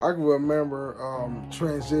I can remember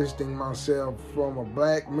transitioning myself from a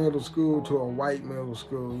black middle school to a white middle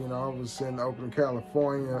school. You know, I was in Oakland,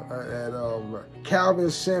 California at Calvin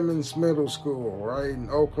Simmons Middle School, right in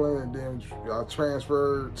Oakland, and then I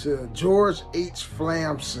transferred to George H.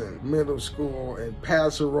 Flamson Middle School in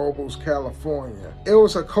Paso Robles, California. It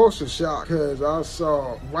was a culture shock because I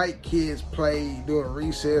saw white kids play during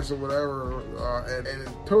recess or whatever, and it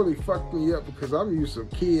totally fucked me up because I'm used to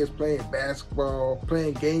kids playing basketball,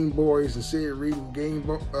 playing Game Boys and shit, reading Game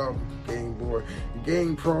Boy,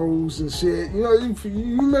 Game Pros and shit. You know, you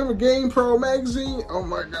remember Game Pro magazine? Oh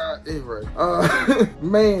my god. Anyway,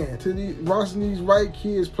 man, watching these white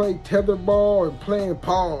kids play tetherball and playing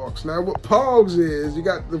pogs. Now, what pogs is, you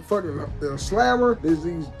got the slammer. There's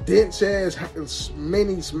these dense ass,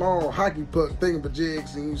 mini small hockey puck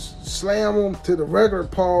thingamajigs, and you slam them to the regular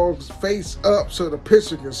pogs face up so the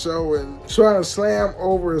pitcher can show, and try to slam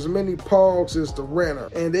over as many pogs as the winner.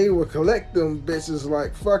 And they would collect them bitches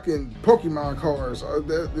like fucking Pokemon cards.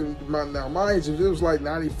 Now, mind you, it was like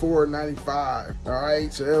 94, 95.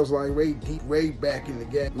 Alright, so it was like way deep, way back in the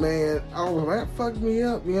game. Man, I was like, that fucked me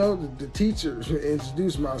up. You know, the teacher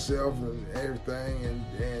introduced myself and everything,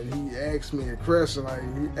 and he asked me a question like,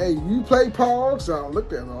 hey, you play Pogs? So I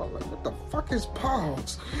looked at him, I was like, what the fuck is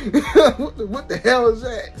Pogs? what the hell is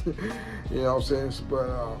that? You know what I'm saying? But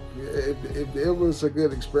it was a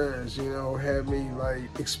good experience, you know, had me like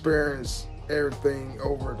experience everything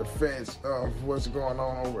over the fence of what's going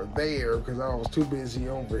on over there, because I was too busy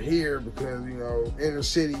over here because, you know, inner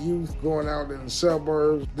city youth going out in the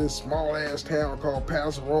suburbs, this small ass town called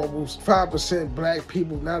Paso Robles, 5% black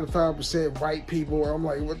people, 95% white people. I'm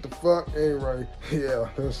like, what the fuck? Anyway, yeah,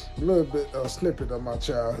 that's a little bit a snippet of my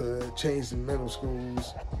childhood, changed in middle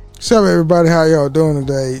schools. So everybody, how y'all doing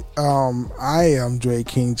today? I am Dre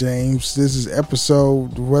King James. This is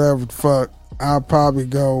episode whatever the fuck. I'll probably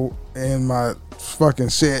go in my fucking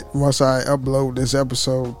set once I upload this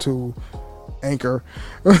episode to Anchor.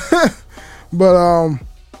 But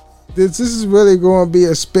this is really going to be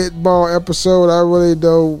a spitball episode. I really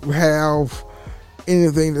don't have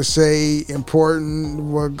anything to say important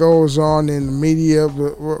what goes on in the media,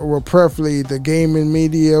 well, preferably the gaming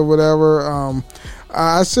media, whatever.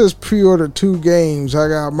 I just pre-ordered 2 games. I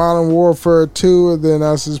got Modern Warfare 2, and then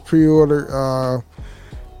I just pre-ordered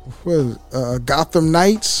Gotham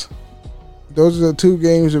Knights. Those are the 2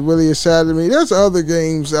 games that really excited me. There's other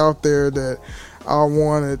games out there that I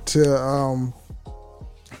wanted to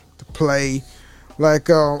play. Like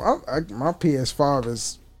my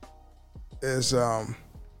PS5 is on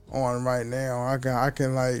right now. I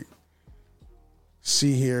can like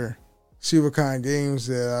see what kind of games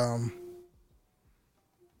that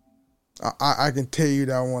I can tell you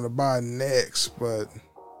that I want to buy next. But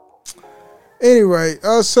anyway,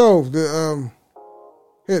 so the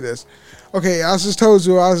here it is. Okay, I just told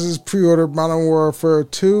you I just pre-ordered Modern Warfare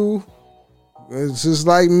 2. It's just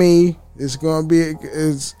like me. It's gonna be.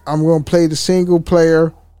 I'm gonna play the single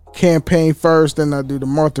player campaign first, then I do the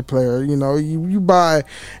multiplayer. You know, you buy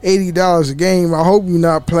 $80 a game. I hope you're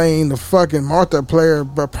not playing the fucking multiplayer,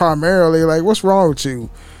 but primarily, like, what's wrong with you?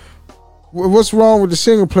 What's wrong with the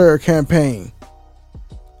single player campaign?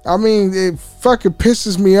 I mean, it fucking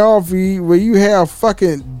pisses me off where you have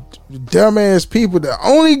fucking dumbass people that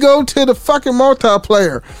only go to the fucking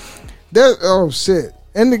multiplayer. Oh shit.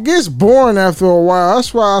 And it gets boring after a while.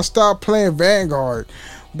 That's why I stopped playing Vanguard.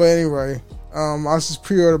 But anyway, I just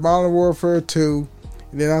pre-ordered Modern Warfare 2.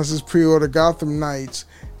 And then I just pre-ordered Gotham Knights.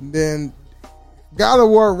 And then God of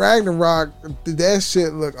War Ragnarok, that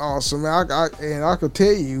shit look awesome. And I could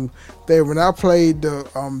tell you that when I played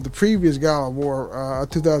the previous God of War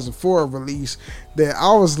 2004 release, that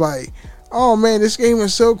I was like, oh man, this game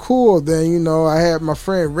is so cool. Then, you know, I had my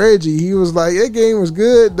friend Reggie. He was like, that game was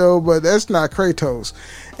good though, but that's not Kratos.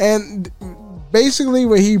 And basically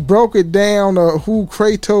when he broke it down who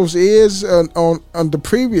Kratos is on the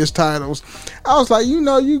previous titles, I was like, you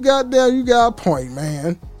know, you got a point,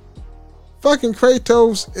 man. Fucking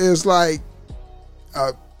Kratos is like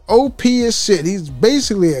OP as shit. He's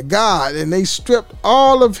basically a god, and they stripped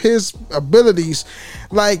all of his abilities,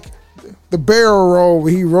 like the barrel roll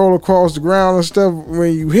where he roll across the ground and stuff.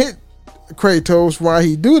 When you hit Kratos while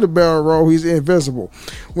he do the barrel roll, he's invisible.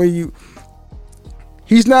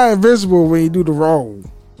 He's not invisible when you do the roll.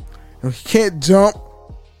 He can't jump.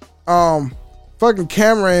 Fucking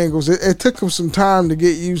camera angles. It took him some time to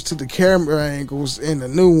get used to the camera angles in the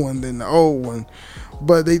new one than the old one.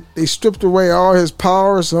 But they stripped away all his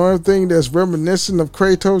powers. The only thing that's reminiscent of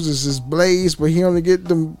Kratos is his blades, but he only get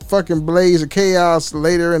them fucking blades of chaos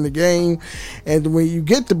later in the game. And when you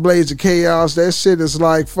get the blades of chaos, that shit is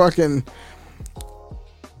like fucking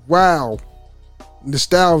wow,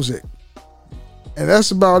 nostalgic, and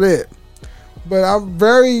that's about it. But I'm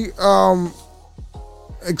very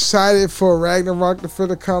excited for Ragnarok to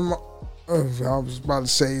finna come. I was about to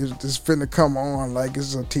say it's finna come on like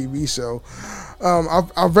it's a TV show.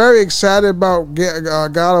 I'm very excited about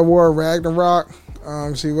God of War Ragnarok.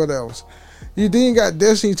 See what else. You then got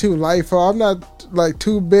Destiny 2 Lightfall. I'm not like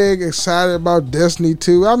too big excited about Destiny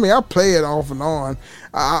 2. I mean, I play it off and on.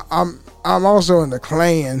 I'm also in the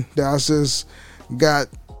clan that I just got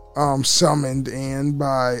summoned in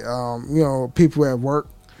by people at work.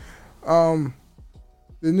 The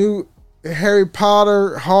new Harry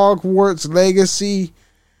Potter Hogwarts Legacy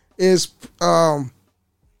is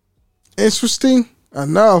interesting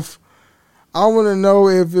enough. I want to know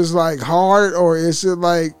if it's like hard or is it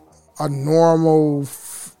like a normal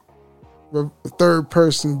third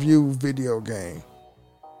person view video game.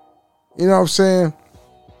 You know what I'm saying?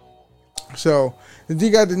 So you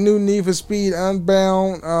got the new Need for Speed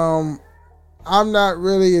Unbound. I'm not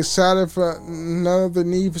really excited for none of the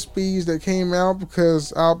Need for Speeds that came out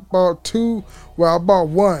because I bought two. Well, I bought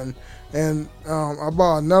one, and I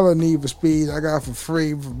bought another Need for Speed I got for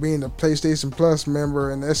free for being a PlayStation Plus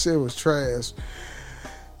member, and that shit was trash.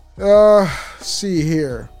 See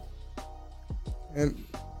here. And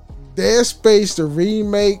Dead Space, the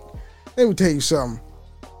remake, let me tell you something.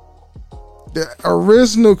 The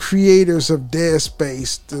original creators of Dead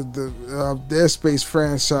Space, the Dead Space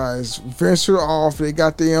franchise, ventured off. They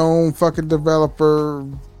got their own fucking developer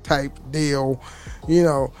type deal,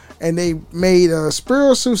 and they made a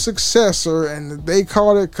spiritual successor, and they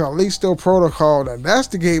called it Callisto Protocol, and that's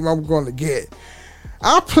the game I'm going to get.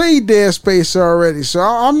 I played Dead Space already, so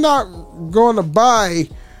I'm not going to buy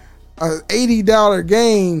a $80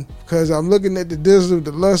 game because I'm looking at the digital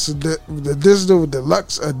deluxe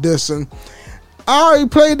edition. I already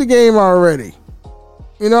played the game already.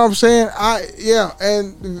 You know what I'm saying?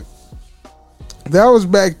 And that was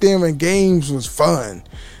back then when games was fun.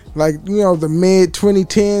 Like, the mid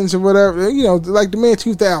 2010s or whatever, like the mid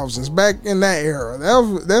 2000s, back in that era.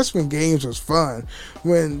 That's when games was fun.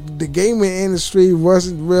 When the gaming industry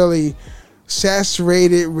wasn't really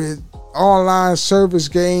saturated with online service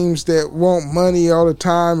games that want money all the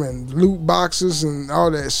time and loot boxes and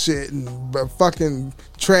all that shit and fucking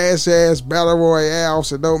trash ass battle royales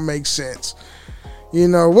that don't make sense.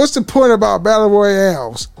 What's the point about battle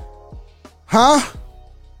royales? Huh?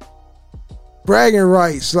 Bragging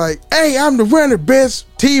rights, like, hey, I'm the winner, bitch,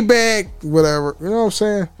 teabag, whatever. You know what I'm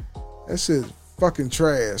saying? That shit's fucking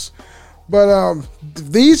trash. But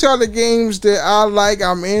these are the games that I like.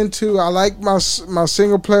 I'm into. I like my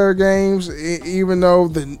single player games, even though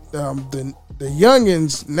the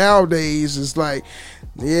youngins nowadays is like,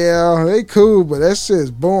 yeah, they cool, but that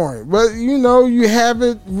shit's boring. But you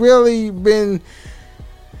haven't really been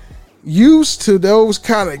used to those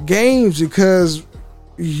kind of games because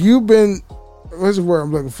you've been. What's the word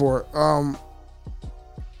I'm looking for?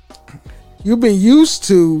 You've been used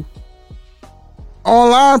to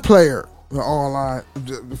fucking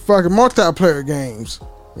multiplayer games.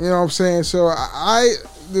 You know what I'm saying? So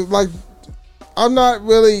I'm not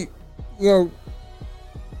really,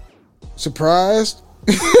 surprised.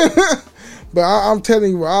 But I'm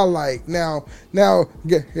telling you what I like. Now,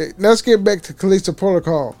 let's get back to Callisto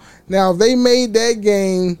Protocol. Now, they made that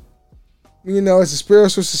game, it's a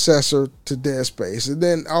spiritual successor to Dead Space. And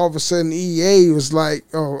then all of a sudden EA was like,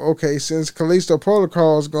 oh, okay, since Callisto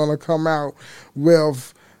Protocol is going to come out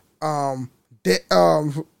with, hold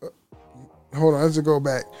on, let's go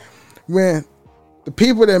back. When the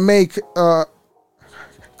people that make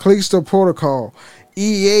Callisto Protocol,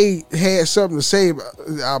 EA had something to say about,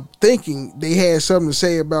 I'm thinking they had something to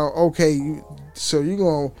say about, okay, so you're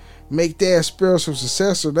going to make that spiritual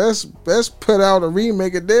successor. Let's put out a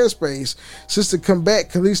remake of Dead Space just to combat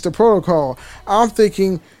Callisto Protocol. I'm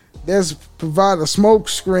thinking that's provide a smoke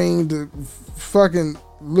screen to fucking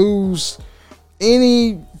lose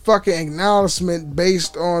any fucking acknowledgement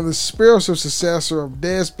based on the spiritual successor of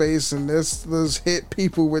Dead Space, and let's hit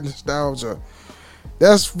people with nostalgia.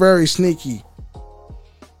 That's very sneaky.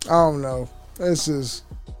 I don't know. It is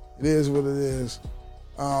what it is.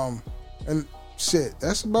 And shit,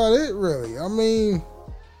 that's about it, really. I mean,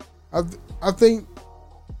 I think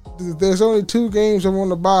there's only two games I want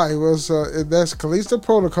to buy. That's Callisto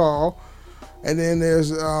Protocol, and then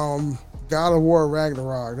there's God of War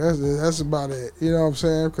Ragnarok. That's about it. You know what I'm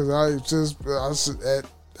saying? Because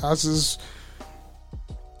I just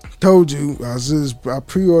told you I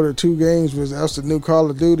pre-ordered two games. That's the new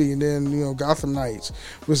Call of Duty, and then Gotham Knights.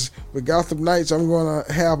 With Gotham Knights, I'm gonna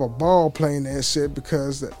have a ball playing that shit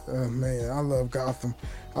because man, I love Gotham.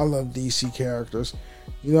 I love DC characters.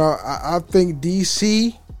 You know, I think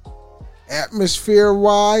DC,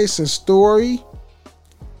 atmosphere-wise and story,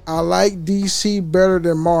 I like DC better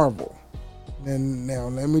than Marvel. And now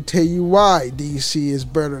let me tell you why DC is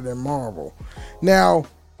better than Marvel. Now,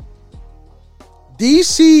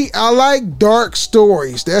 DC, I like dark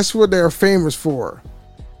stories. That's what they're famous for.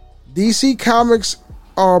 DC comics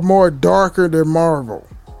are more darker than Marvel.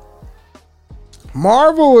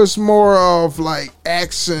 Marvel is more of like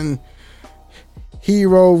action,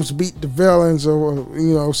 heroes beat the villains, or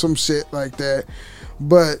you know, some shit like that.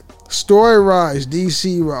 But story-wise,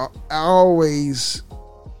 DC will always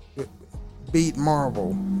beat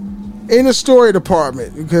Marvel in the story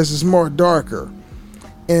department because it's more darker,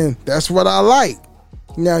 and that's what I like.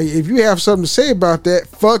 Now, if you have something to say about that,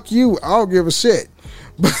 fuck you. I don't give a shit.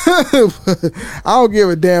 I don't give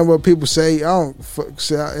a damn what people say. I don't.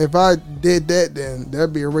 If I did that, then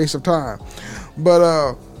that'd be a waste of time.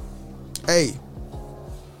 But hey,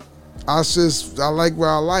 I like what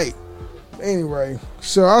I like. Anyway,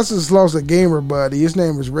 so I just lost a gamer buddy. His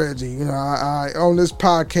name was Reggie. You know, I on this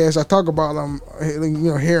podcast I talk about him,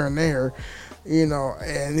 you know, here and there, you know,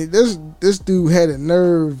 and this dude had a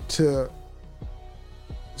nerve to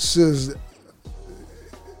just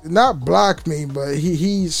not block me, but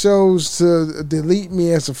he chose to delete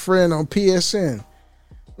me as a friend on PSN.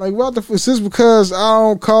 Like, what the fuck? Is this because I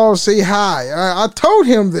don't call, say hi? I told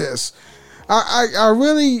him this. I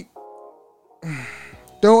really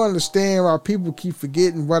don't understand why people keep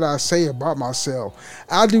forgetting what I say about myself.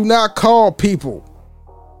 I do not call people.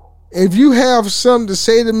 If you have something to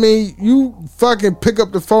say to me, you fucking pick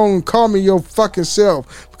up the phone and call me your fucking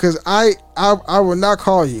self, because I will not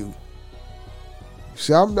call you.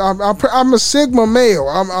 See, I'm a Sigma male.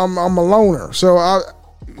 I'm a loner. So I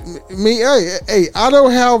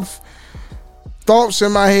don't have thoughts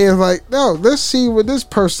in my head like, no, let's see what this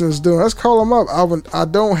person is doing. Let's call them up. I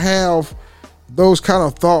don't have those kind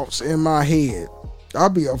of thoughts in my head. I'll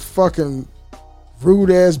be a fucking rude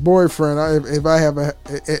ass boyfriend if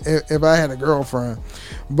I had a girlfriend.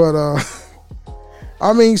 But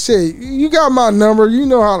I mean, shit, you got my number. You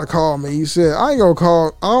know how to call me. He said, I don't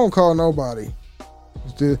call nobody.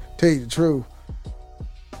 To tell you the truth,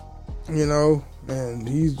 you know. And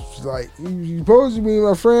he's like, you supposed to be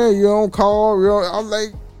my friend. You don't call. I'm like,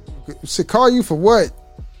 say, call you for what?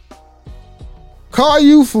 Call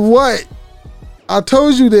you for what? I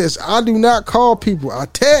told you this. I do not call people. I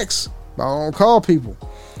text, but I don't call people.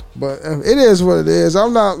 But it is what it is.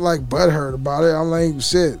 I'm not like butthurt about it. I'm like,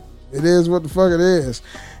 shit, it is what the fuck it is.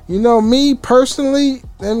 You know, me personally,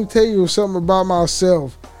 let me tell you something about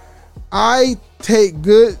myself. I take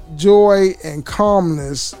good joy and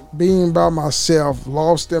calmness being by myself,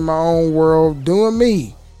 lost in my own world, doing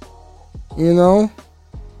me. You know,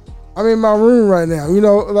 I'm in my room right now. You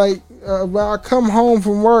know, like when I come home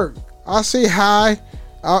from work, I say hi.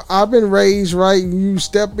 I've been raised right. You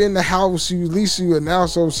step in the house, at least you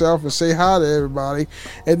announce yourself and say hi to everybody.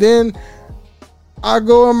 And then I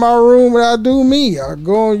go in my room and I do me. I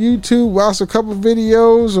go on YouTube, watch a couple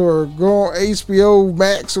videos, or go on HBO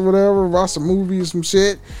Max or whatever, watch a movie or some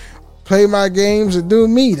shit, play my games and do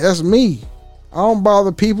me. That's me. I don't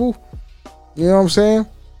bother people. You know what I'm saying?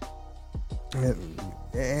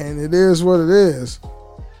 And it is what it is.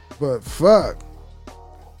 But fuck.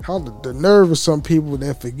 How the nerve of some people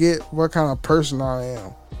that forget what kind of person I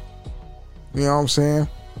am. You know what I'm saying?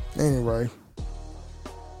 Anyway.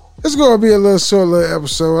 It's gonna be a little short little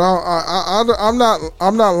episode. I'm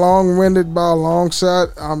not long-winded by a long shot.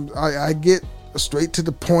 I get straight to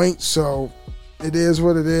the point, so it is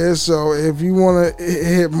what it is. So if you want to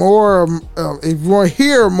hit more, if you want to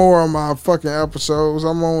hear more of my fucking episodes,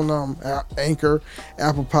 I'm on Anchor,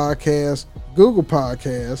 Apple Podcasts, Google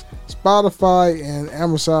Podcasts, Spotify, and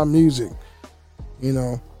Amazon Music. You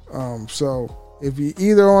know, so if you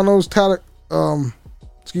either on those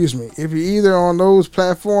if you're either on those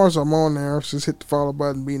platforms, I'm on there. Just hit the follow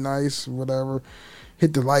button, be nice, whatever.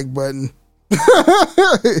 Hit the like button.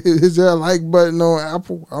 Is there a like button on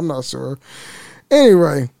Apple? I'm not sure.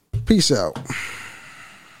 Anyway, peace out.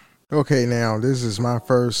 Okay, now this is my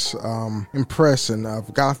first impression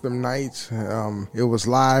of Gotham Knights. It was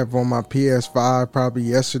live on my PS5 probably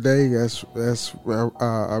yesterday. That's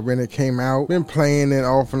when it came out. Been playing it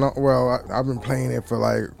off and on. Well, I've been playing it for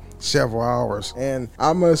like several hours. And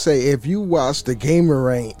I must say, if you watch the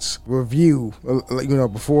Gameranx review,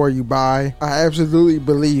 before you buy, I absolutely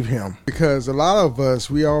believe him, because a lot of us,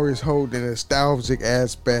 we always hold the nostalgic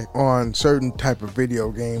aspect on certain type of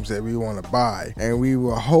video games that we want to buy, and we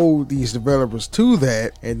will hold these developers to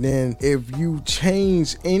that. And then if you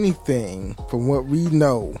change anything from what we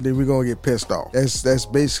know, then we're gonna get pissed off. That's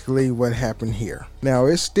basically what happened here. Now,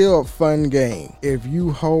 it's still a fun game. If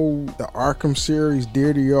you hold the Arkham series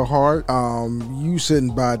dear to your heart, you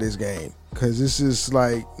shouldn't buy this game, because this is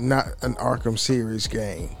like not an Arkham series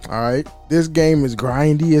game. All right, this game is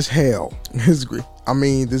grindy as hell.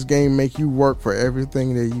 This game make you work for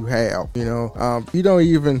everything that you have. You don't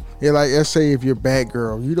even, like, let's say if you're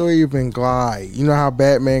Batgirl, you don't even glide. You know how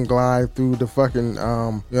Batman glide through the fucking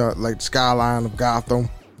like the skyline of Gotham?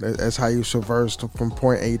 That's how you traverse from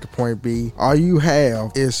point A to point B. All you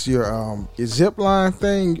have is your zip line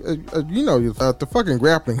thing, the fucking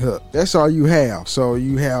grappling hook. That's all you have. So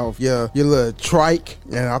you have your little trike,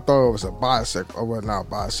 and I thought it was a bicycle. Well, not a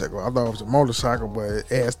bicycle. I thought it was a motorcycle, but it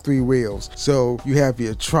has 3 wheels. So you have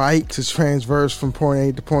your trike to transverse from point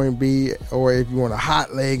A to point B, or if you want to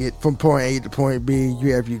hot leg it from point A to point B,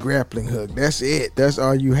 you have your grappling hook. That's it. That's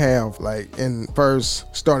all you have, like, in first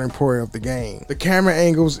starting point of the game. The camera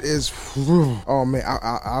angles is, oh man,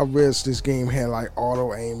 I wish this game had like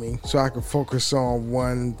auto aiming, so I can focus on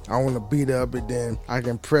one I want to beat up, and then I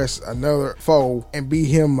can press another foe and beat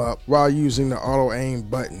him up while using the auto aim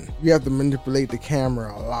button. You have to manipulate the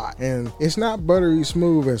camera a lot, and it's not buttery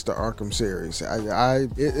smooth as the Arkham series.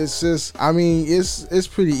 It's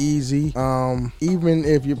pretty easy. Even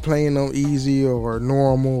if you're playing on easy or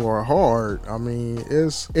normal or hard,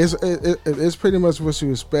 it's pretty much what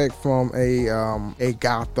you expect from a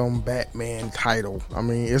Gotham Batman title.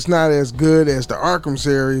 It's not as good as the Arkham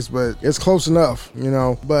series, but it's close enough,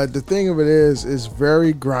 But the thing of it is, it's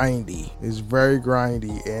very grindy. It's very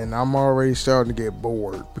grindy, and I'm already starting to get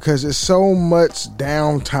bored because there's so much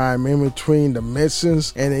downtime in between the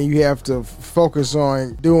missions, and then you have to focus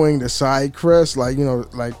on doing the side quests, like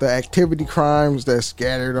the activity crimes that's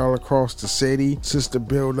scattered all across the city, just to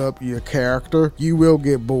build up your character. You will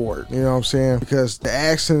get bored, you know what I'm saying? Because the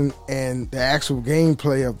action and the actual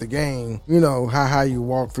gameplay of the game, how you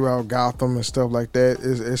walk throughout Gotham and stuff like that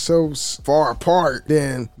is so far apart,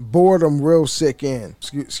 then boredom will sink in.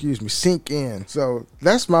 So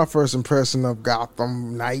that's my first impression of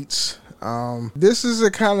Gotham Knights. This is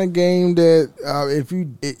a kind of game that if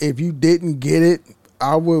you didn't get it,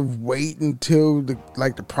 I would wait until the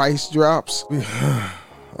price drops.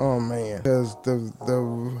 Oh man, because the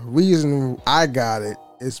reason I got it,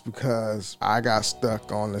 it's because I got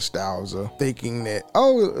stuck on nostalgia, thinking that,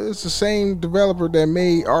 it's the same developer that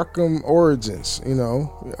made Arkham Origins.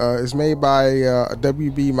 It's made by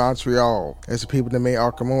WB Montreal. It's the people that made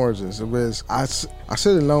Arkham Origins. I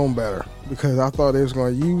should have known better, because I thought they was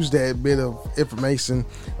going to use that bit of information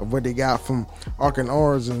of what they got from Arkham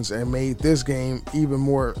Origins and made this game even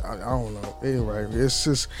more. I don't know. Anyway,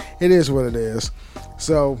 it is what it is.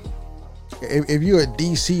 So if you're a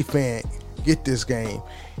DC fan, get this game.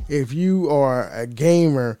 If you are a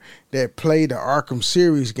gamer that played the Arkham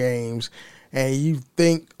series games and you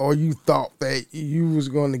think or you thought that you was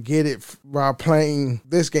going to get it while playing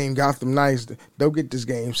this game, Gotham Knights, don't get this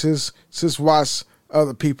game. Just watch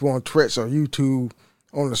other people on Twitch or YouTube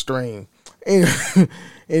on the stream.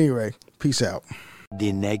 Anyway, peace out.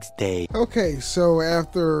 The next day. Okay, so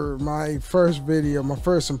after my first video, my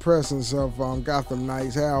first impressions of Gotham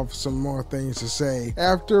Knights, I have some more things to say.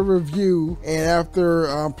 After review and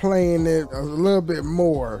after playing it a little bit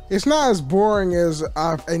more, it's not as boring as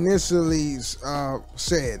I initially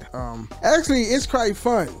said. Actually, it's quite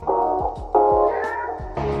fun.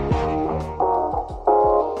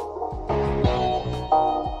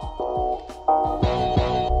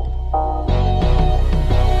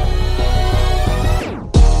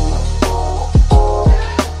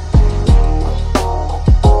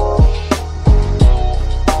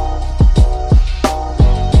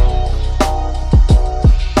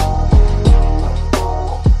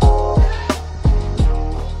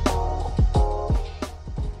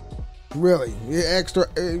 Really,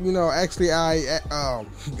 actually, I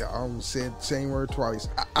said the same word twice.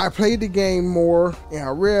 I played the game more, and I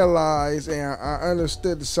realized and I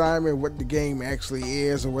understood the assignment, what the game actually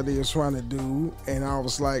is, or what they were trying to do. And I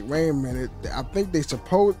was like, wait a minute, I think I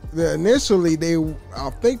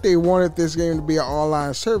think they wanted this game to be an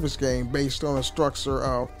online service game based on the structure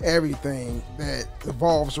of everything that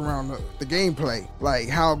evolves around the gameplay, like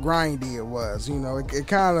how grindy it was. It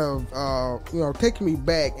kind of, taking me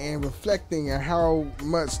back and reflecting on how how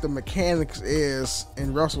much the mechanics is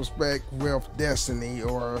in retrospect with Destiny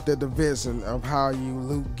or the Division of how you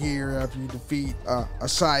loot gear after you defeat a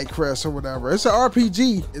side quest or whatever. It's an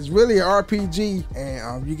RPG. It's really an RPG,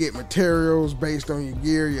 and you get materials based on your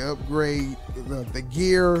gear. You upgrade the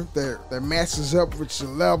gear that matches up with your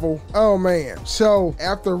level. Oh man. So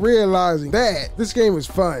after realizing that, this game is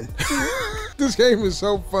fun. This game is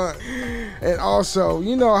so fun. And also,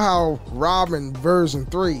 you know how Robin version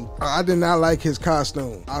 3, I did not like his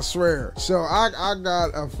costume, I swear. So I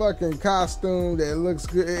got a fucking costume that looks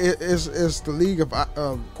good. It's the League of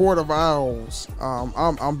Court of Owls.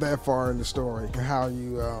 I'm that far in the story. How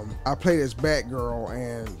you I played as Batgirl,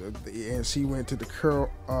 and she went to the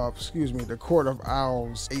Court of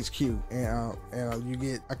Owls HQ, and you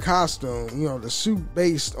get a costume, you know, the suit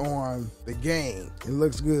based on the game. It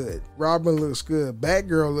looks good. Robin looks good.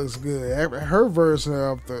 Batgirl looks good. Her version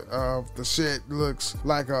of the shit looks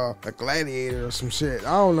like a gladiator or some shit.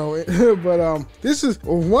 I don't know it, but this is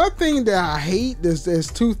one thing that I hate.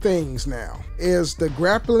 There's two things now. Is the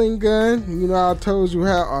grappling gun. You know, I told you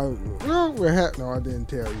how. No, I didn't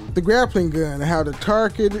tell you. The grappling gun, how the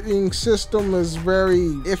targeting system is very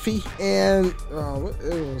iffy, and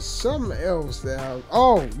it was something else that.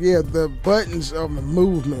 The buttons of the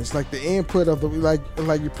movements, like the input of the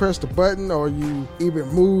like you press the button or you even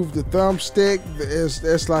move the thumbstick.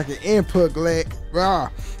 It's like an input lag.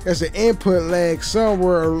 There's an input lag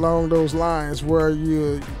somewhere along those lines where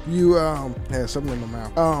you had something in my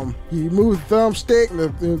mouth. You move the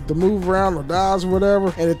thumbstick to move around or dodge or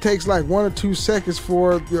whatever, and it takes like 1 or 2 seconds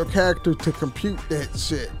for your character to compute that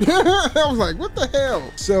shit. I was like, what the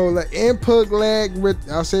hell? So the input lag with,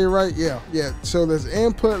 I'll say it right, yeah. So there's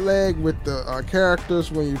input lag with the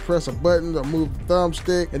characters when you press a button or move the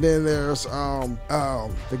thumbstick, and then there's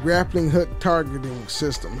the grappling hook targeting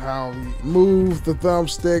system, how you move the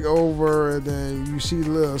thumbstick over and then you see the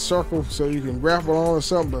little circle so you can grapple on or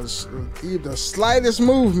something, but the slightest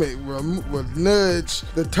movement will nudge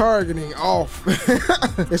the targeting off.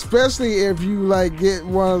 Especially if you like get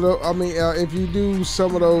one of those, if you do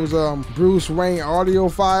some of those Bruce Wayne audio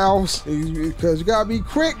files, because you gotta be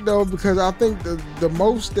quick though, because I think the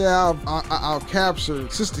most that I've captured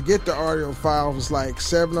just to get the audio file was like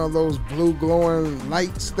 7 of those blue glowing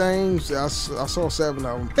lights things. I saw 7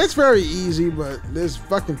 of them. It's very easy, but it's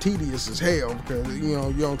fucking tedious as hell because you know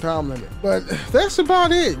you're on time limit. But that's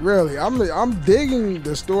about it, really. I'm digging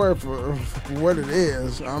the story for what it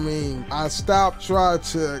is. I mean, I stopped trying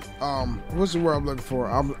to what's the word I'm looking for?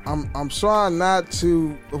 I'm trying not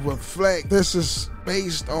to reflect this is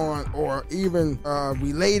based on or even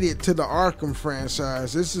related to the Arkham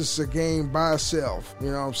franchise. This is a game by itself.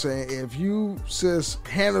 You know what I'm saying? If you just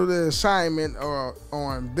handle the assignment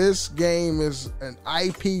on this game is an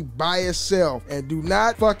IP by itself and do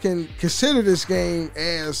not fucking consider this game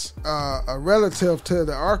as a relative to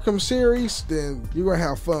the Arkham series, then you're gonna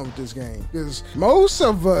have fun with this game. Because most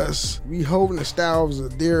of us, we hold nostalgia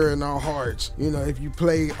dear in our hearts. You know, if you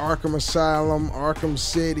play Arkham Asylum, Arkham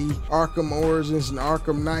City, Arkham Origins, and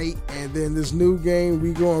Arkham Knight, and then this new game,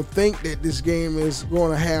 we gonna think that this game is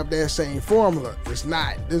gonna have that same formula. It's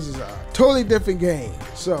not. This is a totally different game.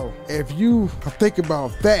 So if you think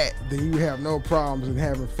about that, then you have no problems in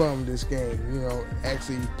having fun with this game. You know,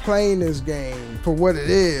 actually playing this game for what it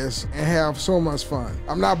is and have so much fun.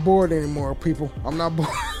 I'm not bored anymore, people. I'm not bored.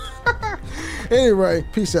 Anyway,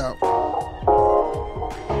 peace out.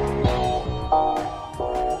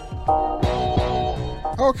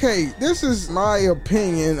 Okay, this is my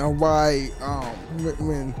opinion on why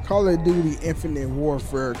when Call of Duty Infinite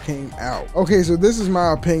Warfare came out. Okay, so this is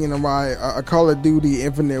my opinion on why Call of Duty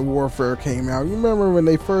Infinite Warfare came out. You remember when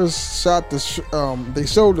they first shot they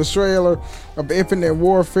showed the trailer of Infinite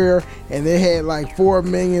Warfare and they had like 4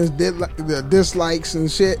 million dislikes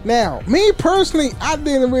and shit. Now, me personally, I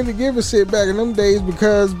didn't really give a shit back in them days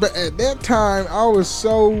because at that time I was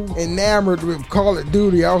so enamored with Call of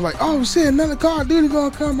Duty. I was like, oh shit, another Call of Duty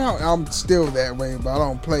gonna come out. I'm still that way, but I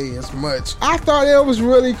don't play as much. I thought it was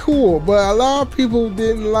really cool, but a lot of people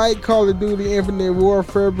didn't like Call of Duty Infinite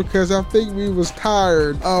Warfare because I think we was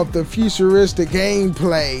tired of the futuristic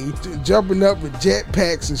gameplay, jumping up with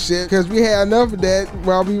jetpacks and shit, because we had enough of that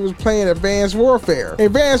while we was playing Advanced Warfare.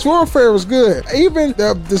 Advanced Warfare was good. Even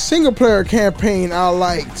the single player campaign I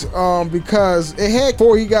liked because it had,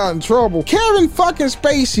 before he got in trouble, Kevin fucking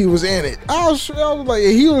Spacey was in it. I was like,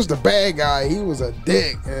 he was the bad guy. He was a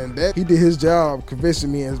dick, and that he did his job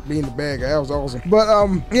convincing me as being the bad guy. That was awesome. But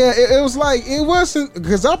yeah, it was like, it wasn't,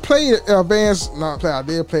 because I played I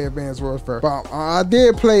did play Advanced Warfare, but I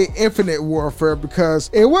did play Infinite Warfare because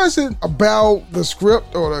it wasn't about the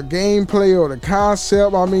script or the gameplay gameplay or the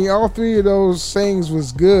concept. I mean, all three of those things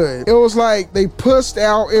was good. It was like they pushed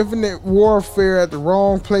out Infinite Warfare at the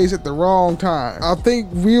wrong place at the wrong time. I think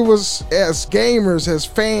we was, as gamers, as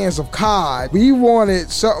fans of COD, we wanted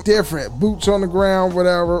something different, boots on the ground,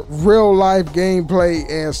 whatever, real life gameplay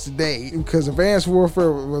as today, because Advanced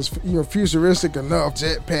Warfare was, futuristic enough,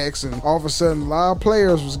 jetpacks, and all of a sudden a lot of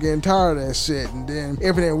players was getting tired of that shit. And then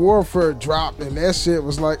Infinite Warfare dropped, and that shit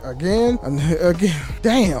was like, again,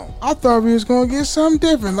 damn, I thought we was gonna get something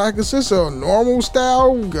different, like it's just a normal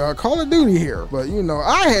style Call of Duty here. But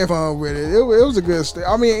I had fun with it. It was a good story.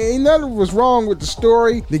 I mean, ain't nothing was wrong with the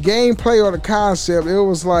story, the gameplay, or the concept. It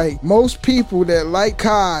was like most people that like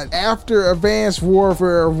COD after Advanced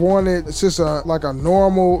Warfare wanted just like a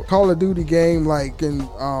normal Call of Duty game, like in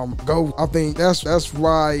Go. I think that's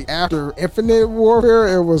why after Infinite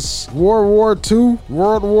Warfare it was World War II.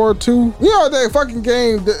 That fucking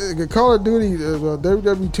game, the Call of Duty,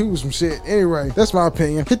 WW2, some shit. Anyway, that's my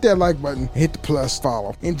opinion. Hit that like button, hit the plus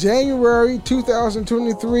follow. In January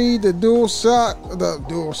 2023, the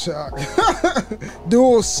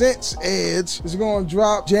DualSense Edge is going to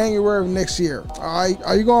drop January of next year. Alright,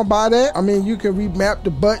 are you going to buy that? I mean, you can remap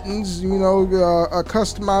the buttons,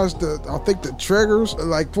 customize the triggers,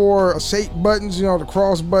 like for shape buttons, the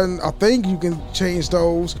cross button. I think you can change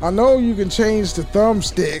those. I know you can change the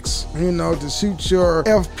thumbsticks, to suit your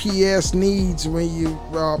FPS needs when you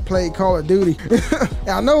play Call of Duty.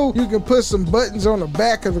 I know you can put some buttons on the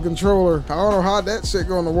back of the controller. I don't know how that shit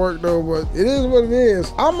gonna work though, but it is what it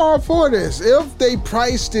is. I'm all for this. If they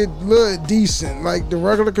priced it look decent, like the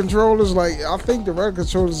regular controllers, like I think the regular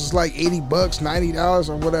controllers is like $80, $90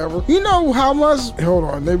 or whatever. You know how much? Hold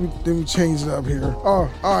on, let me change it up here. Oh,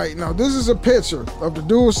 all right. Now this is a picture of the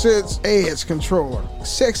DualSense Edge controller.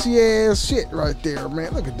 Sexy ass shit right there,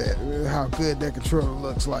 man. Look at that. How good that controller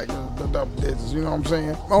looks like. The double digits. You know what I'm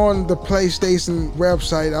saying? On the PlayStation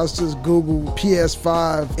website, I was just Googled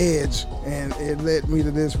PS5 Edge, and it led me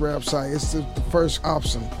to this website. It's the first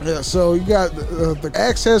option. Yeah. So you got the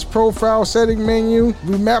access profile setting menu,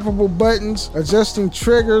 remappable buttons, adjusting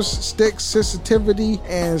triggers, stick sensitivity,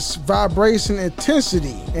 and vibration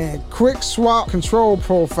intensity, and quick swap control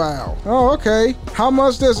profile. Oh, okay. How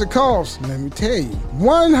much does it cost? Let me tell you.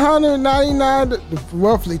 $199,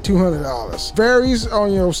 roughly $200. Varies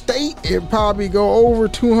on your state. It probably go over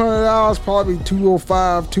 $200, probably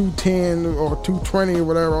 $205, $210, or $220, or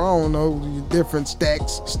whatever. I don't know. Different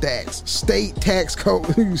stacks. State tax code.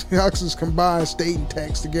 Y'all just combine state and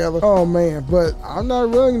tax together. Oh man, but I'm not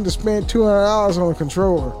willing to spend $200 on a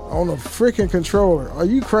controller. On a freaking controller. Are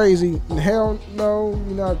you crazy? Hell no,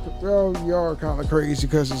 you're not. Well, you are kind of crazy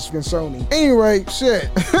because it's been Sony. Anyway, shit.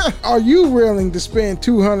 Are you willing to spend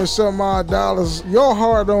 $200 some odd dollars, your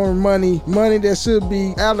hard-earned money that should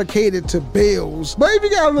be allocated to bills? But if you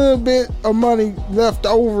got a little bit of money left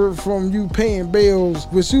over from you paying bills,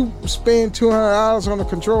 would you spend $200 on a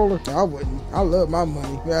controller? I wouldn't. I love my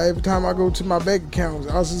money. Yeah, every time I go to my bank account,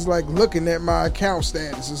 I was just like looking at my account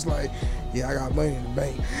status. It's like, yeah, I got money in the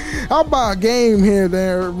bank. I'll buy a game here and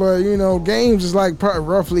there, but games is like probably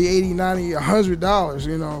roughly $80, $90,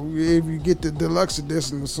 $100, if you get the deluxe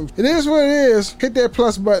edition or something. It is what it is. Hit that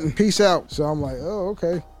plus button. Peace out. So I'm like, oh,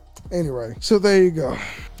 okay. Anyway, so there you go.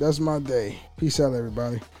 That's my day. Peace out,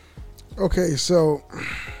 everybody. Okay, so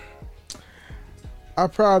I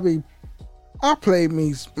played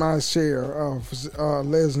my share of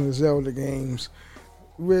Legend of Zelda games,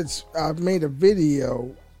 which I made a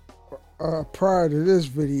video prior to this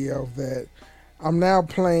video that I'm now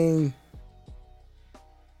playing.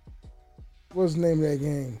 What's the name of that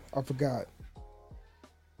game? I forgot.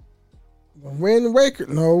 Wind Waker?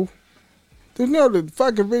 No. There's the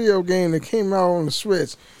fucking video game that came out on the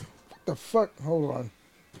Switch. What the fuck? Hold on.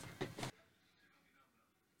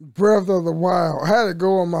 Breath of the Wild. I had to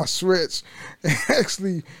go on my Switch and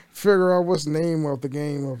actually figure out what's the name of the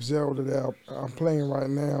game of Zelda that I'm playing right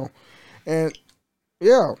now. And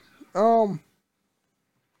yeah, I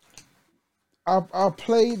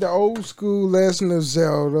played the old school Legend of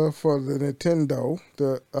Zelda for the Nintendo,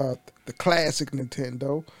 the classic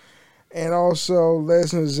Nintendo, and also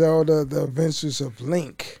Legend of Zelda: The Adventures of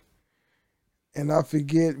Link. And I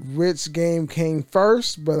forget which game came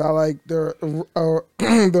first, but I like the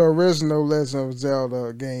original Legend of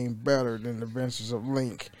Zelda game better than The Adventures of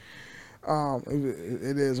Link.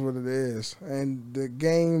 It is what it is. And the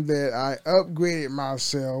game that I upgraded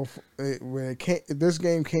myself this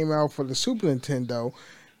game came out for the Super Nintendo,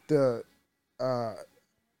 the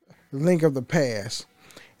Link of the Past,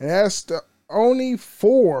 and that's the only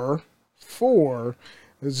four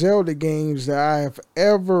Zelda games that I have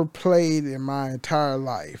ever played in my entire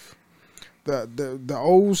life. the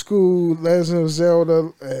old school Legend of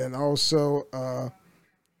Zelda, and also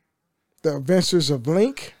the Adventures of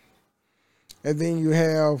Link, and then you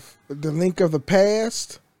have the Link of the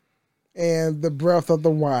Past and the Breath of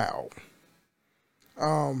the Wild.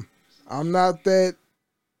 I'm not that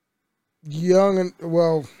young, and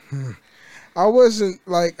well, I wasn't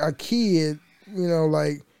like a kid,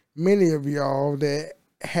 like many of y'all that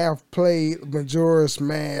have played Majora's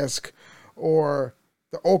Mask or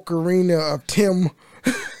the Ocarina of Tim.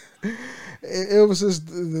 It was just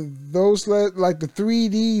those, like the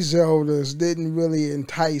 3D Zeldas didn't really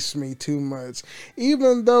entice me too much.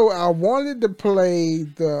 Even though I wanted to play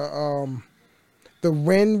the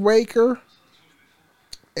Wind Waker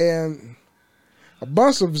and a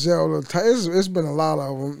bunch of Zelda. It's been a lot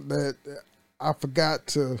of them that I forgot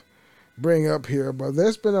to bring up here, but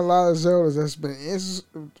there's been a lot of Zeldas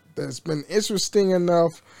that's been interesting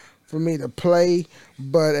enough for me to play,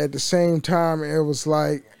 but at the same time, it was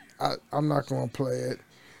like I'm not gonna play it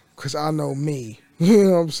because I know me. You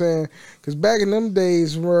know what I'm saying? Because back in them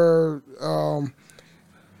days, where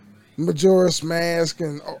Majora's Mask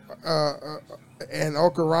and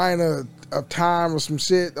Ocarina of Time or some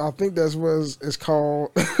shit, I think that's what it's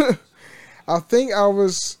called. I think I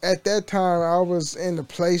was at that time I was in the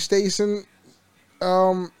PlayStation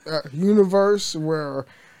universe where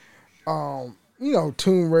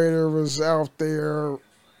Tomb Raider was out there,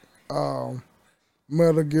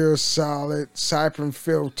 Metal Gear Solid, Siphon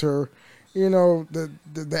Filter,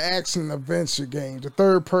 the action adventure games, the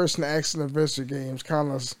third person action adventure games kind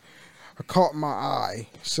of caught my eye.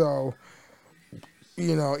 So,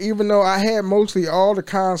 even though I had mostly all the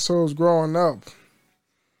consoles growing up,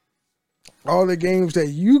 all the games that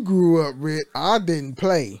you grew up with, I didn't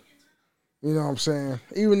play. You know what I'm saying?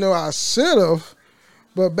 Even though I should have,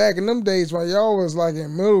 but back in them days when y'all was like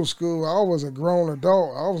in middle school, I was a grown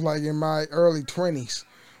adult. I was like in my early 20s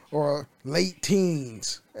or late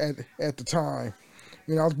teens at the time.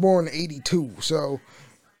 I was born in '82, so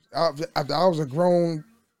I was a grown,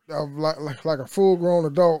 like a full grown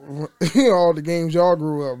adult. All the games y'all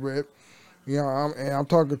grew up with. I'm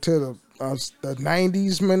talking to the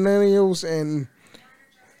 '90s millennials, and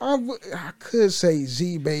I could say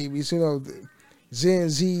Z babies, Gen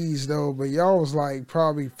Zs though, but y'all was like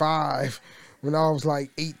probably 5 when I was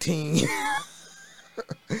like 18.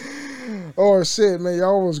 Or shit, man,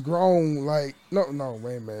 y'all was grown. Like, no,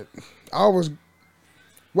 wait a minute. I'm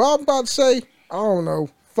about to say, I don't know.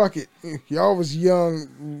 Fuck it. Y'all was young,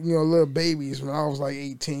 little babies when I was like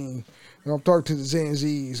 18. I'm talking to the Gen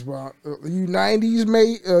Zs, but you 90s,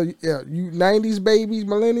 you 90s babies,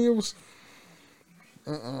 millennials.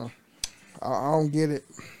 I don't get it.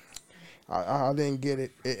 I didn't get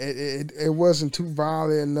it. It wasn't too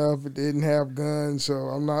violent enough. It didn't have guns, so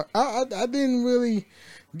I'm not. I didn't really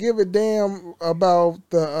give a damn about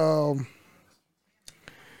the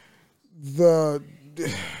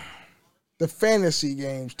fantasy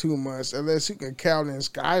games too much, unless you can count in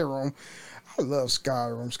Skyrim. I love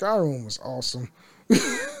Skyrim. Skyrim was awesome.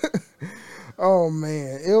 Oh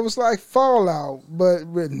man, it was like Fallout, but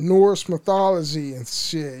with Norse mythology and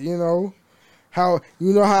shit. How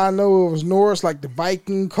I know it was Norse, like the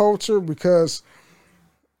Viking culture, because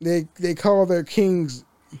they call their kings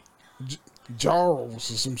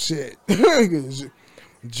Jarls or some shit.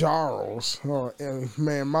 Jarls. Oh, and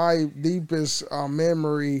man, my deepest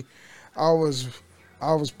memory, I was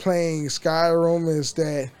playing Skyrim, is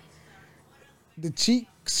that the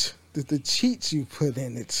cheats you put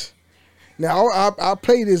in it. Now I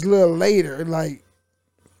played this a little later,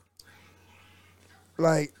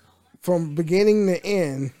 like from beginning to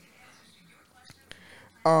end.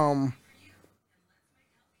 I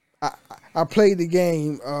played the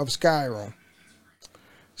game of Skyrim.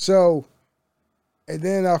 So, and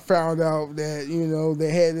then I found out that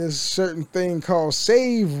they had this certain thing called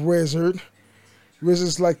Save Wizard, which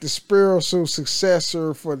is like the spiritual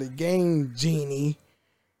successor for the Game Genie.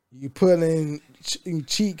 You put in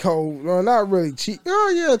cheat codes, well, not really cheat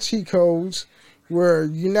codes, where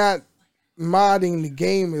you're not modding the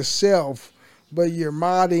game itself, but you're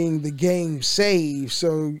modding the game save.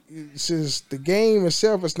 So since the game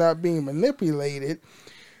itself is not being manipulated,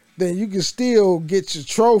 then you can still get your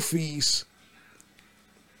trophies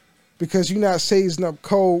because you're not saving up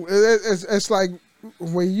code. It's like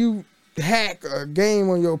when you hack a game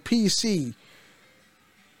on your PC.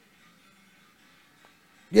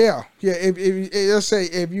 Yeah. Let's say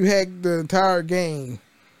if you hack the entire game,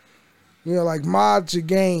 like mod your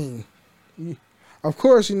game. Of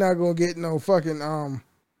course, you're not gonna get no fucking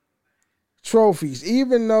trophies.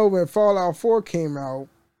 Even though when Fallout 4 came out,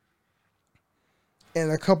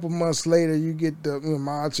 and a couple months later you get the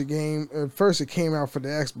mod your game. At first it came out for the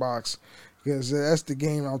Xbox because that's the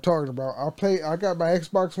game I'm talking about. I got my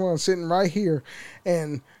Xbox One sitting right here,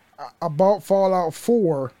 and I bought Fallout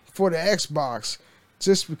 4 for the Xbox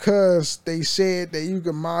just because they said that you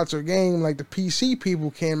can mod your game like the PC people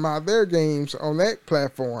can mod their games on that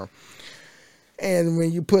platform. And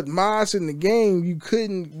when you put mods in the game, you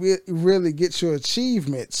couldn't really get your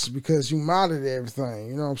achievements because you modded everything.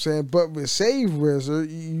 You know what I'm saying? But with Save Wizard,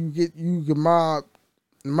 you can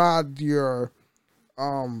mod your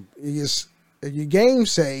game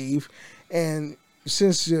save, and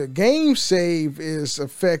since your game save is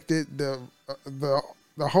affected, the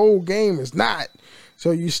whole game is not. So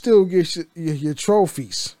you still get your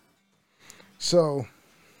trophies. So,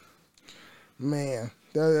 man,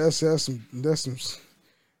 that's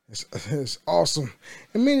awesome.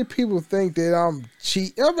 And many people think that I'm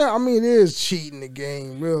cheating. I mean, it is cheating the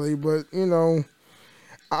game, really. But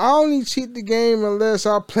I only cheat the game unless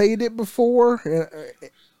I played it before and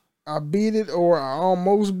I beat it, or I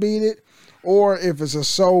almost beat it, or if it's a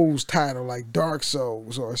Souls title like Dark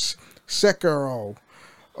Souls or Sekiro.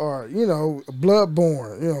 Or,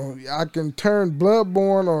 Bloodborne. I can turn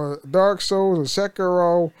Bloodborne or Dark Souls or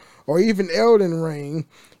Sekiro or even Elden Ring,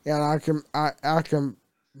 and I can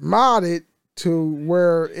mod it to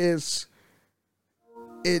where it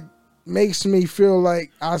makes me feel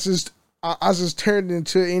like I just turned it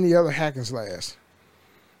into any other hack and slash.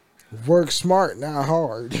 Work smart, not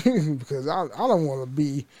hard, because I don't want to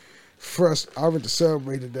be frustrated. I went to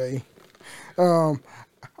Subway today.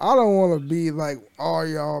 I don't want to be like all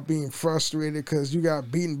y'all being frustrated because you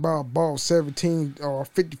got beaten by a ball 17 or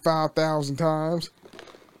 55,000 times.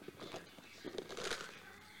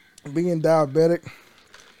 Being diabetic,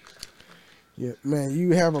 yeah, man,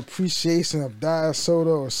 you have appreciation of diet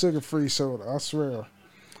soda or sugar-free soda. I swear,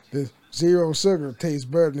 the zero sugar tastes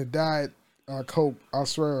better than the diet Coke. I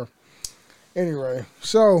swear. Anyway,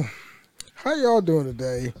 so how y'all doing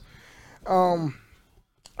today?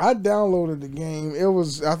 I downloaded the game.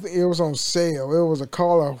 I think it was on sale. It was a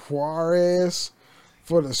Call of Juarez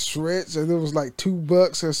for the Switch, and it was like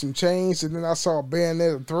 $2 and some change. And then I saw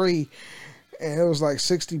Bayonetta 3, and it was like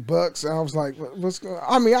 $60. And I was like, "What's going on?"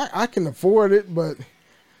 I mean, I can afford it, but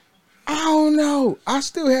I don't know. I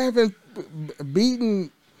still haven't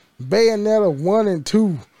beaten Bayonetta 1 and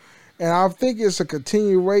 2, and I think it's a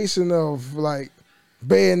continuation of like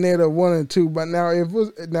Bayonetta 1 and 2. But now if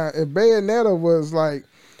Bayonetta was like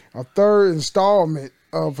a third installment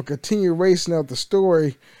of a continuation of the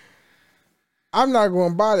story, I'm not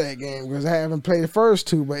going to buy that game because I haven't played the first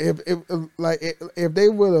two. But if they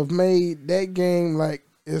would have made that game like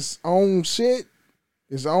its own shit,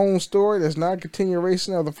 its own story, that's not a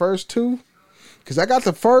continuation of the first two. Because I got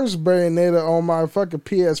the first Bayonetta on my fucking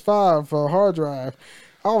PS5 for a hard drive.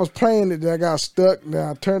 I was playing it, then I got stuck, then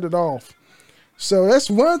I turned it off. So that's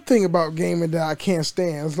one thing about gaming that I can't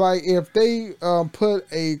stand. It's like if they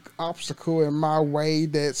put a obstacle in my way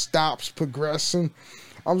that stops progressing,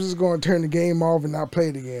 I'm just going to turn the game off and not play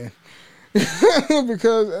it again.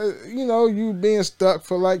 Because, you being stuck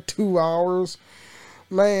for like 2 hours,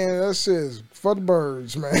 man, that's just for the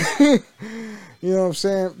birds, man. You know what I'm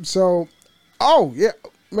saying? So, oh, yeah,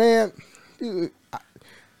 man,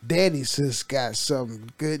 Daddy just got some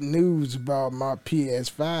good news about my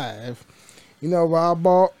PS5. I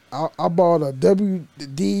bought a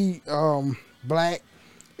WD black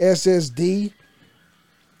SSD.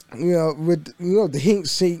 With the heat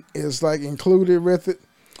sink is like included with it,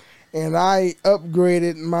 and I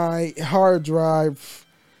upgraded my hard drive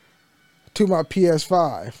to my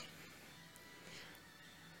PS5.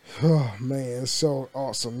 Oh man, it's so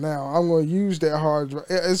awesome! Now I'm going to use that hard drive.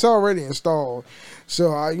 It's already installed,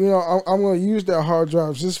 so I'm going to use that hard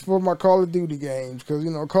drive just for my Call of Duty games because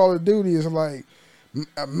Call of Duty is like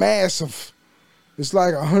a massive. It's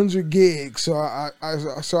like 100 gigs. So I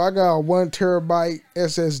got a 1 terabyte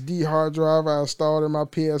SSD hard drive I installed in my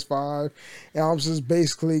PS5, and I'm just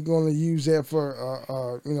basically going to use that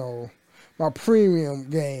for my premium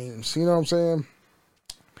games. You know what I'm saying?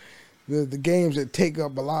 The games that take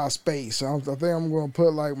up a lot of space. So I think I'm going to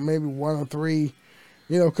put like maybe 1 or 3,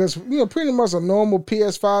 because pretty much a normal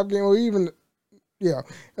PS5 game, or even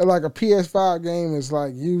like a PS5 game is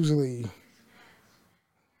like usually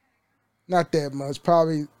not that much,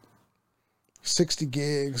 probably 60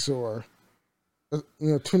 gigs or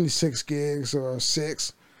 26 gigs or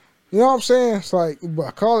 6. You know what I'm saying? It's like,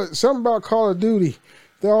 but something about Call of Duty.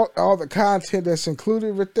 All the content that's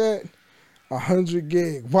included with that. 100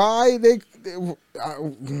 gig. Why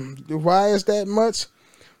why is that much?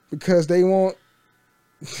 Because they want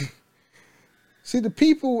see the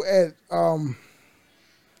people at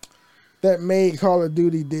that made Call of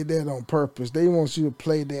Duty did that on purpose. They want you to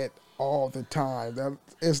play that all the time.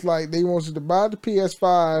 It's like they want you to buy the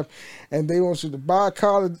PS5 and they want you to buy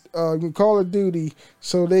Call of Duty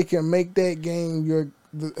so they can make that game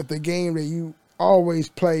the game that you always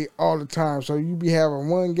play all the time. So you be having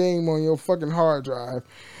one game on your fucking hard drive.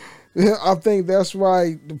 I think that's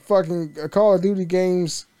why the fucking Call of Duty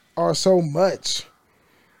games are so much.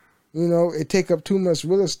 You know, it take up too much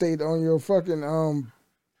real estate on your fucking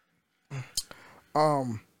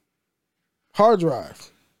hard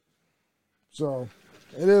drive. So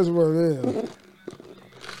it is what it is.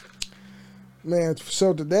 Man,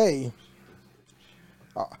 so today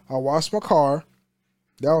I washed my car.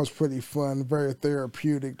 That was pretty fun, very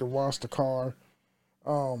therapeutic to wash the car.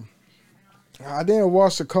 I didn't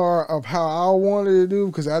wash the car of how I wanted to do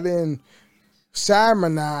because I didn't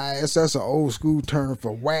simonize. That's an old school term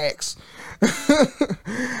for wax.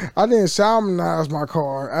 I didn't simonize my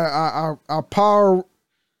car. I power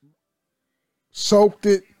soaked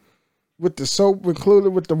it with the soap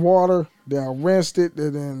included with the water. Then I rinsed it,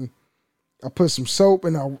 and then I put some soap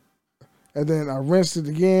and then I rinsed it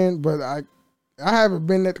again. But I haven't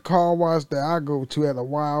been at the car wash that I go to in a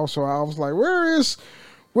while, so I was like, where's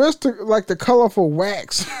the colorful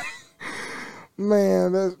wax?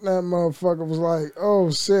 Man, that motherfucker was like, oh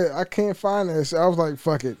shit, I can't find this. I was like,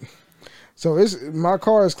 fuck it. So my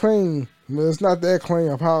car is clean, but it's not that clean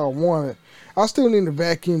of how I want it. I still need to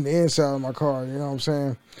vacuum the inside of my car, you know what I'm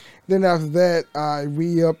saying? Then after that, I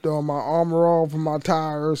re-upped on my Armor All for my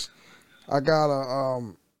tires. I got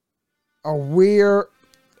a rear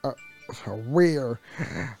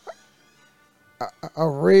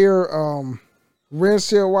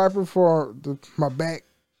windshield wiper for my back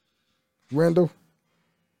window,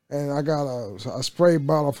 and I got a spray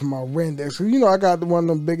bottle for my Rendex. You know, I got one of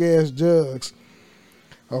them big ass jugs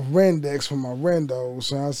of Rendex for my windows,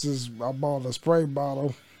 so I bought a spray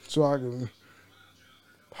bottle so I can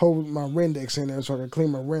hold my Rendex in there so I can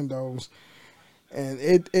clean my windows. And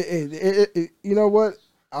it you know what?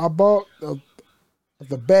 I bought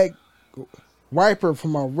the back wiper for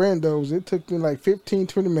my windows. It took me like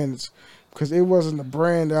 15-20 minutes because it wasn't the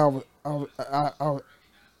brand that I'm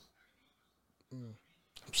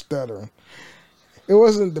stuttering. It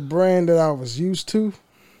wasn't the brand that I was used to,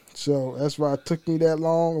 so that's why it took me that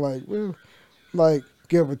long. Like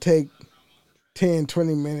give or take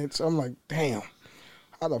 10-20 minutes. I'm like, damn,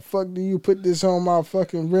 how the fuck do you put this on my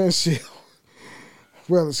fucking windshield?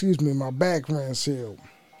 Well, excuse me, my back windshield.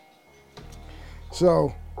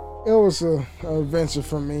 So it was an adventure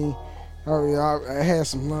for me. I had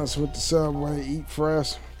some lunch with the Subway, eat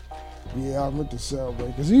fresh. Yeah, I went to Subway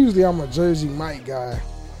because usually I'm a Jersey Mike guy,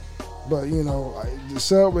 but you know the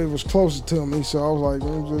Subway was closer to me, so I was like,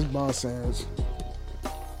 let me just buy a sandwich.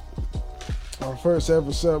 Our first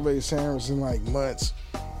ever Subway sandwich in like months.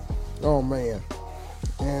 Oh man!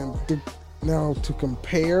 And now to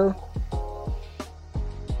compare,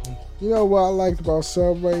 you know what I liked about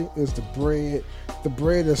Subway is the bread. The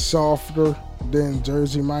bread is softer than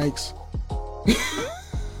Jersey Mike's.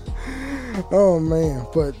 Oh man,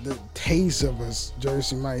 but the taste of a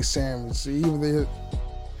Jersey Mike sandwich, either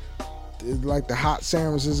like the hot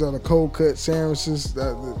sandwiches or the cold cut sandwiches,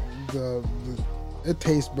 it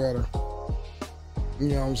tastes better. You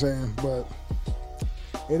know what I'm saying? But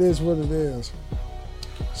it is what it is.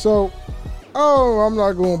 So, I'm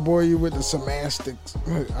not going to bore you with the semantics.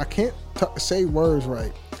 I can't say words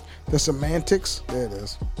right. The semantics, there it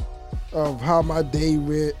is, of how my day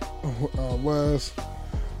was.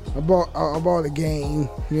 I bought a game,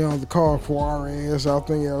 you know, the Call of Juarez. I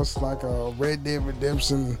think it was like a Red Dead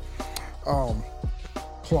Redemption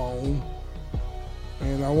clone.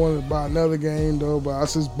 And I wanted to buy another game though, but I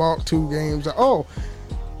just bought 2 games.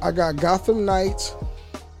 I got Gotham Knights,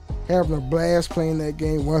 having a blast playing that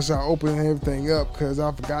game once I opened everything up because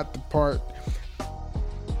I forgot the part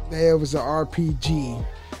there was an RPG.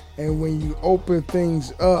 And when you open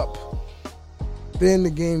things up, then the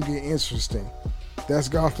game get interesting. That's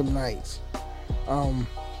Gotham Knights.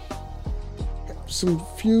 Some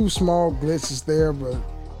few small glitches there, but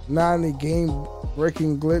not any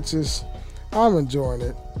game-breaking glitches. I'm enjoying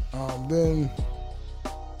it. Then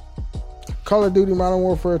Call of Duty Modern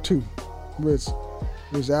Warfare 2, which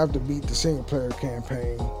I have to beat the single-player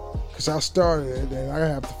campaign because I started it and I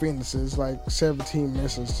have to finish it. It's like 17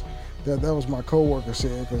 missions. That was my coworker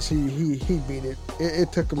said because he beat it.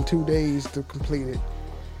 It took him 2 days to complete it.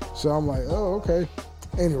 So I'm like, oh, okay.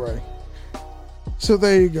 Anyway, so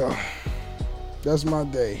there you go. That's my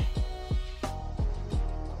day.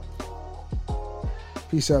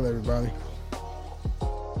 Peace out, everybody.